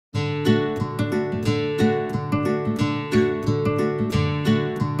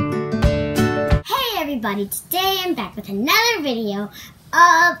everybody, today I'm back with another video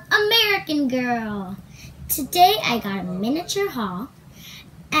of American Girl. Today I got a miniature haul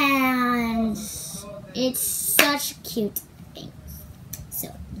and it's such cute things. So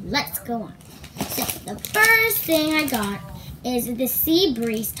let's go on. So the first thing I got is the Sea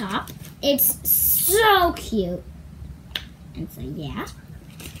Breeze top. It's so cute. And so yeah.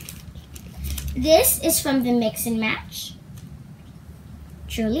 This is from the Mix and Match.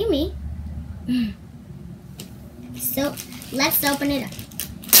 Truly me. So let's open it up.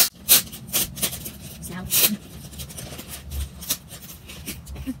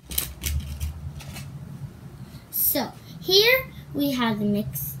 So here we have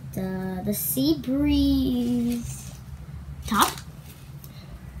the Sea Breeze top.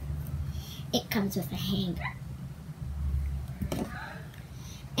 It comes with a hanger.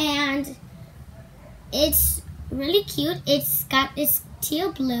 And it's really cute. It's got this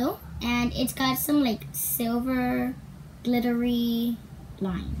teal blue and it's got some like silver glittery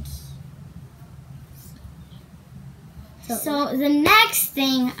lines. So the next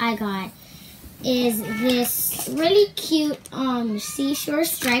thing I got is this really cute seashore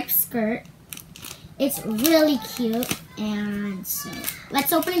striped skirt. It's really cute, and so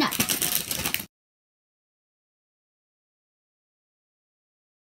let's open it up.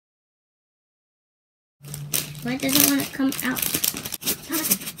 Why doesn't want to come out?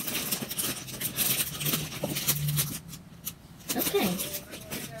 Okay.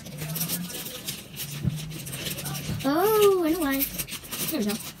 Oh, and why? There we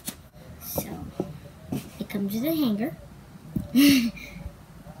go. So it comes with a hanger.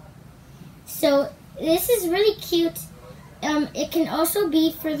 So this is really cute. It can also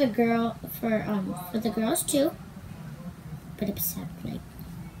be for the girls too. But except like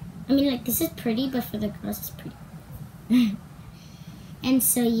this is pretty, but for the girls it's pretty. And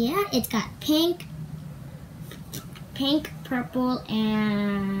so yeah, it's got pink, purple,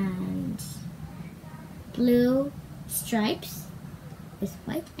 and blue stripes with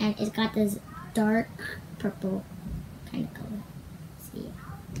white, and it's got this dark purple kind of color. So yeah.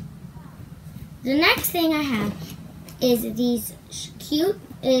 The next thing I have is the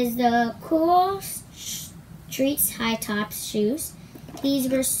Cool Streets high top shoes. These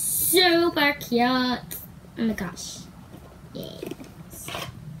were super cute. Oh my gosh. Yay.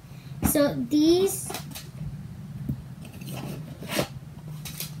 So these,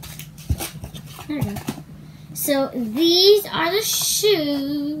 there we go. So these are the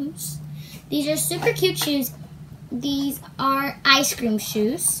shoes. These are super cute shoes. These are ice cream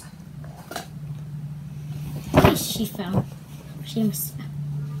shoes. She fell. She must have.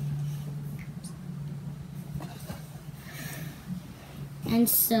 And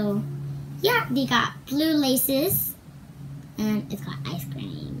so, yeah, they got blue laces, and it's got ice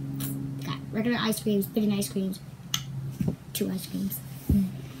cream. It's got regular ice creams, pudding ice creams, 2 ice creams.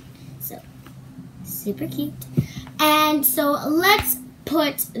 So, super cute. And so, let's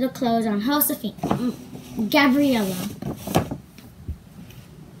put the clothes on Josephine. Gabriella.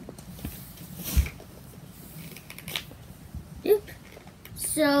 Oop.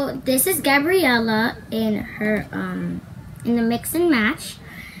 So, this is Gabriella in her, in the Mix and Match.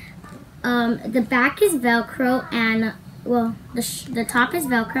 The back is Velcro, and well, the top is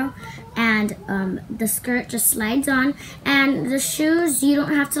Velcro, and the skirt just slides on. And the shoes, you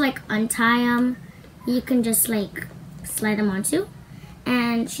don't have to like untie them; you can just like slide them onto.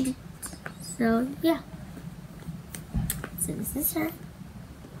 And so yeah. So this is her.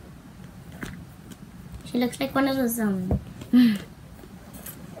 She looks like one of those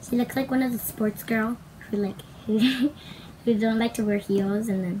She looks like one of the sports girl who don't like to wear heels,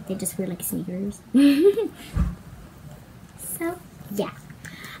 and then they just wear like sneakers. So yeah,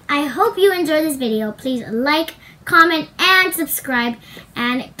 I hope you enjoyed this video. Please like, comment, and subscribe,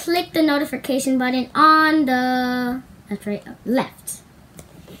 and click the notification button on the left.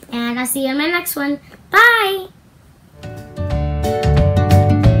 And I'll see you in my next one. Bye.